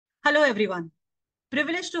Hello, everyone.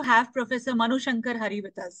 Privileged to have Professor Manu Shankar Hari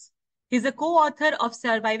with us. He's a co-author of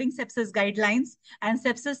Surviving Sepsis Guidelines and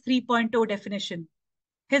Sepsis 3.0 definition.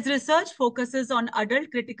 His research focuses on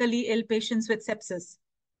adult critically ill patients with sepsis.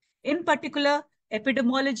 In particular,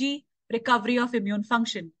 epidemiology, recovery of immune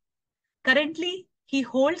function. Currently, he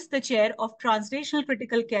holds the chair of Translational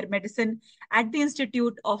Critical Care Medicine at the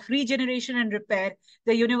Institute of Regeneration and Repair,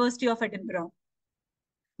 the University of Edinburgh.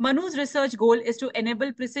 Manu's research goal is to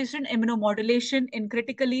enable precision immunomodulation in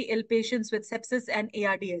critically ill patients with sepsis and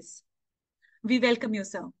ARDS. We welcome you,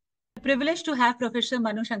 sir. Privileged to have Professor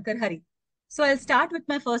Manu Shankar Hari. So I'll start with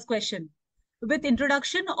my first question. With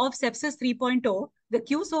introduction of Sepsis 3.0, the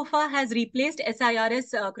qSOFA has replaced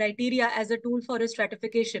SIRS criteria as a tool for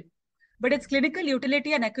stratification. But its clinical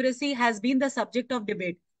utility and accuracy has been the subject of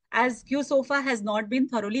debate, as qSOFA has not been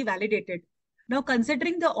thoroughly validated. Now,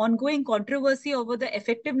 considering the ongoing controversy over the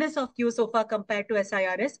effectiveness of qSOFA compared to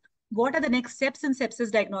SIRS, what are the next steps in sepsis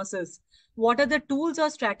diagnosis? What are the tools or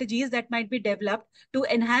strategies that might be developed to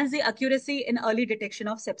enhance the accuracy in early detection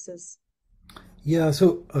of sepsis? Yeah,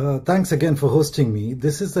 so thanks again for hosting me.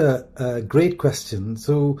 This is a great question.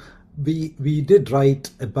 So we did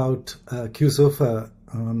write about qSOFA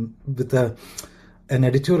with an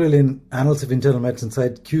editorial in Annals of Internal Medicine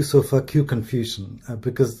site, qSOFA, Q confusion,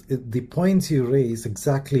 because the points you raise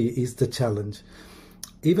exactly is the challenge.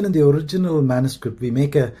 Even in the original manuscript, we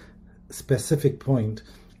make a specific point.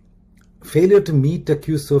 Failure to meet a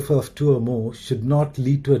qSOFA of 2 or more should not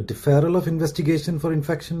lead to a deferral of investigation for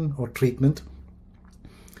infection or treatment,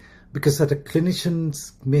 because that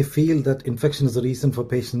clinicians may feel that infection is the reason for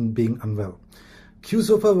patient being unwell.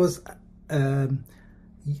 qSOFA was,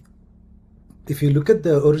 if you look at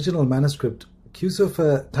the original manuscript,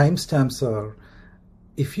 qSOFA timestamps are,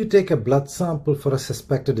 if you take a blood sample for a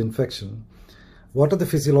suspected infection, what are the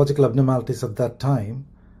physiological abnormalities at that time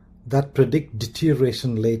that predict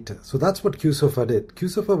deterioration later? So that's what qSOFA did.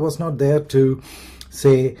 qSOFA was not there to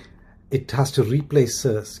say it has to replace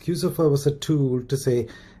SIRS. qSOFA was a tool to say,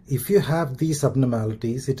 if you have these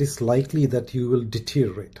abnormalities, it is likely that you will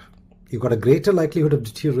deteriorate. You've got a greater likelihood of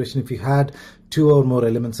deterioration if you had 2 or more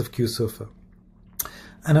elements of qSOFA.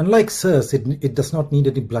 And unlike SIRS, it does not need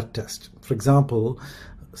any blood test. For example,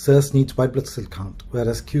 SIRS needs white blood cell count,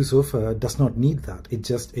 whereas qSOFA does not need that. It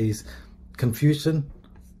just is confusion,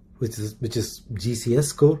 which is GCS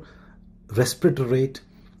score, respiratory rate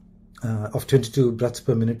of 22 breaths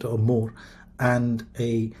per minute or more, and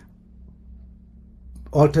a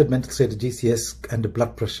altered mental state of GCS and the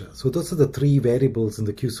blood pressure. So those are the 3 variables in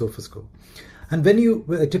the qSOFA score. And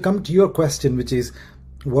when to come to your question, which is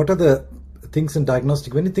what are the things in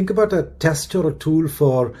diagnostic, when you think about a test or a tool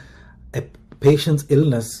for a patient's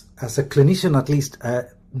illness, as a clinician, at least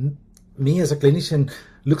me as a clinician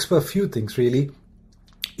looks for a few things really.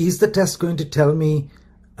 Is the test going to tell me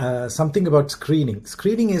something about screening?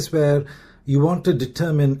 Screening is where you want to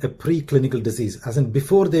determine a preclinical disease, as in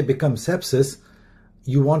before they become sepsis,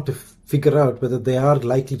 you want to figure out whether they are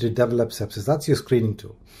likely to develop sepsis. That's your screening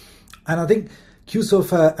tool. And I think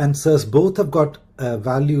qSOFA and SIRS both have got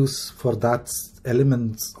values for that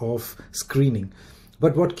elements of screening.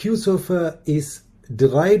 But what qSOFA is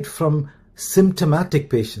derived from symptomatic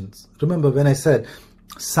patients. Remember when I said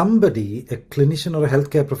somebody, a clinician or a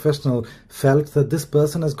healthcare professional, felt that this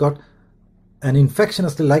person has got an infection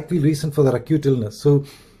as the likely reason for their acute illness. So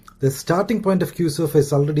the starting point of qSOFA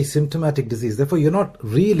is already symptomatic disease. Therefore, you're not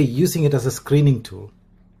really using it as a screening tool.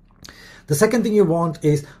 The second thing you want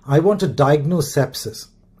is, I want to diagnose sepsis.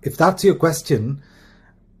 If that's your question,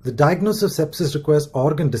 the diagnosis of sepsis requires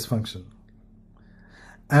organ dysfunction.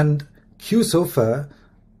 And qSOFA,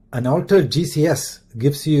 an altered GCS,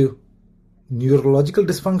 gives you neurological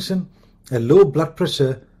dysfunction. A low blood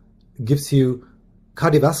pressure gives you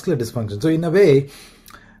cardiovascular dysfunction. So in a way,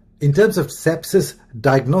 in terms of sepsis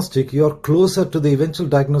diagnostic, you're closer to the eventual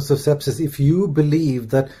diagnosis of sepsis if you believe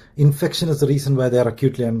that infection is the reason why they are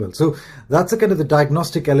acutely unwell. So that's a kind of the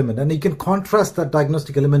diagnostic element. And you can contrast that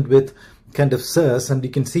diagnostic element with kind of SIRS, and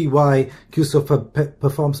you can see why qSOFA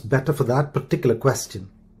performs better for that particular question.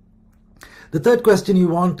 The third question you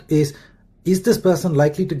want is this person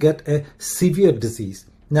likely to get a severe disease?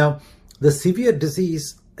 Now, the severe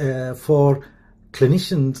disease for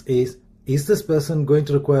clinicians is this person going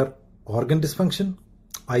to require organ dysfunction,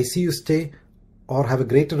 ICU stay, or have a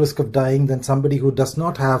greater risk of dying than somebody who does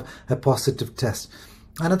not have a positive test?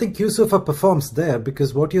 And I think qSOFA performs there,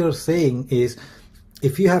 because what you're saying is,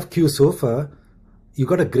 if you have qSOFA, you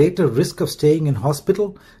got a greater risk of staying in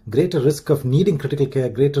hospital, greater risk of needing critical care,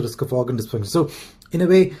 greater risk of organ dysfunction. So in a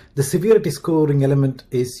way, the severity scoring element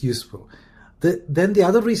is useful. Then the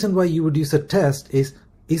other reason why you would use a test is,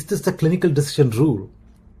 is this the clinical decision rule?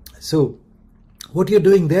 So what you're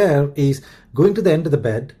doing there is going to the end of the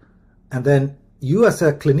bed, and then you as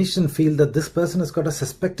a clinician feel that this person has got a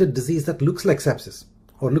suspected disease that looks like sepsis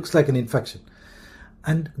or looks like an infection.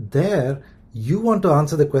 And there you want to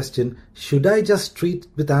answer the question, should I just treat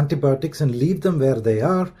with antibiotics and leave them where they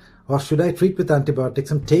are? Or should I treat with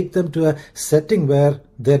antibiotics and take them to a setting where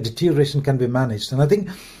their deterioration can be managed? And I think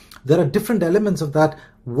there are different elements of that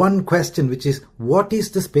one question, which is what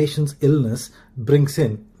is this patient's illness brings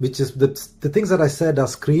in, which is the things that I said are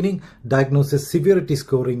screening, diagnosis, severity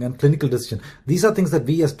scoring, and clinical decision. These are things that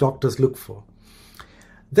we as doctors look for.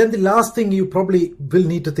 Then the last thing you probably will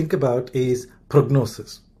need to think about is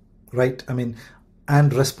prognosis, right? I mean,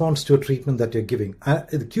 and response to a treatment that you're giving.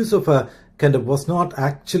 The qSOFA kind of was not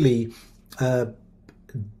actually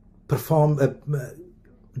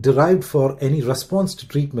derived for any response to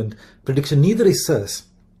treatment prediction, neither is SIRS.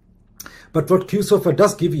 But what qSOFA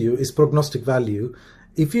does give you is prognostic value.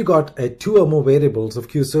 If you got 2 or more variables of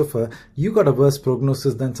qSOFA, you got a worse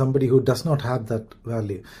prognosis than somebody who does not have that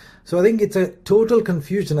value. So I think it's a total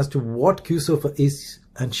confusion as to what qSOFA is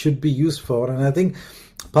and should be used for. And I think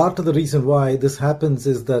part of the reason why this happens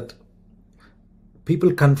is that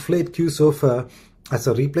people conflate qSOFA as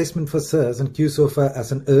a replacement for SIRS and qSOFA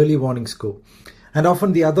as an early warning score. And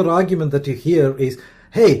often the other argument that you hear is,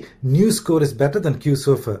 hey, new score is better than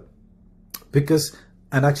qSOFA. Because,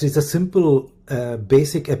 and actually it's a simple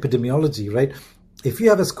basic epidemiology, right? If you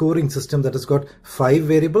have a scoring system that has got 5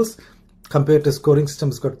 variables compared to a scoring system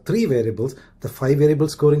that's got 3 variables, the 5 variable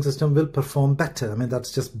scoring system will perform better. I mean,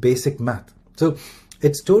 that's just basic math. So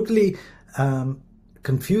it's totally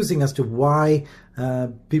confusing as to why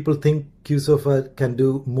people think qSOFA can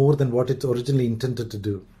do more than what it's originally intended to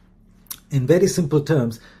do. In very simple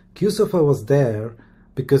terms, qSOFA was there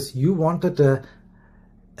because you wanted a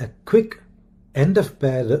quick end of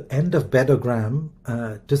bedogram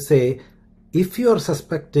to say, if you are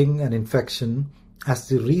suspecting an infection as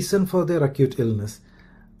the reason for their acute illness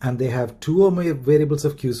and they have 2 or more variables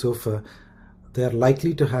of qSOFA, they are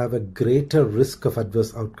likely to have a greater risk of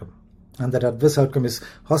adverse outcome. And that adverse outcome is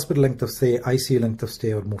hospital length of stay, ICU length of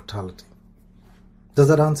stay, or mortality. Does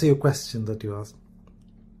that answer your question that you asked?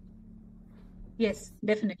 Yes,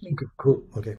 definitely. Okay, cool. Okay.